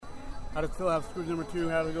How did it feel to have scrimmage number 2?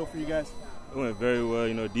 How did it go for you guys? It went very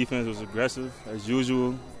well. Defense was aggressive as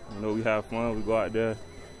usual. We have fun. We go out there.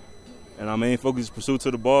 And our main focus is pursuit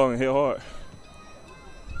to the ball and hit hard.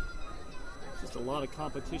 Just a lot of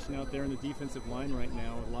competition out there in the defensive line right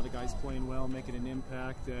now. A lot of guys playing well, making an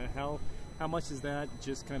impact. How much is that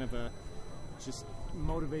just kind of just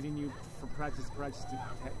motivating you for practice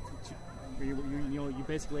you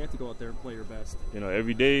basically have to go out there and play your best.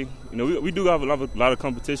 Every day, we do have a lot of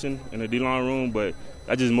competition in the D-line room, but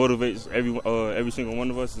that just motivates every single one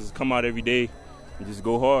of us to come out every day and just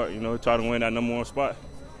go hard, try to win that number 1 spot.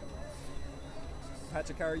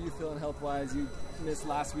 Patrick, how are you feeling health-wise? You missed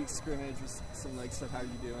last week's scrimmage with some leg stuff. How are you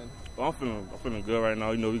doing? Well, I'm feeling good right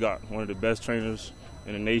now. We got one of the best trainers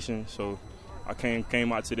in the nation, so I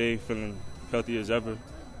came out today feeling healthy as ever.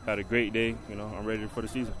 Had a great day. I'm ready for the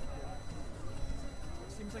season.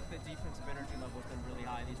 It seems like the defensive energy level has been really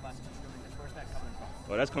high these last 2 scrimmages. Where's that coming from?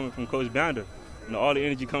 Well, that's coming from Coach Bander. All the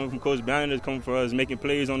energy coming from Coach Bander is coming from us making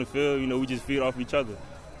plays on the field. We just feed off each other.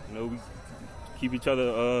 We keep each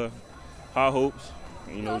other high hopes,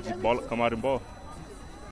 and just come out and ball.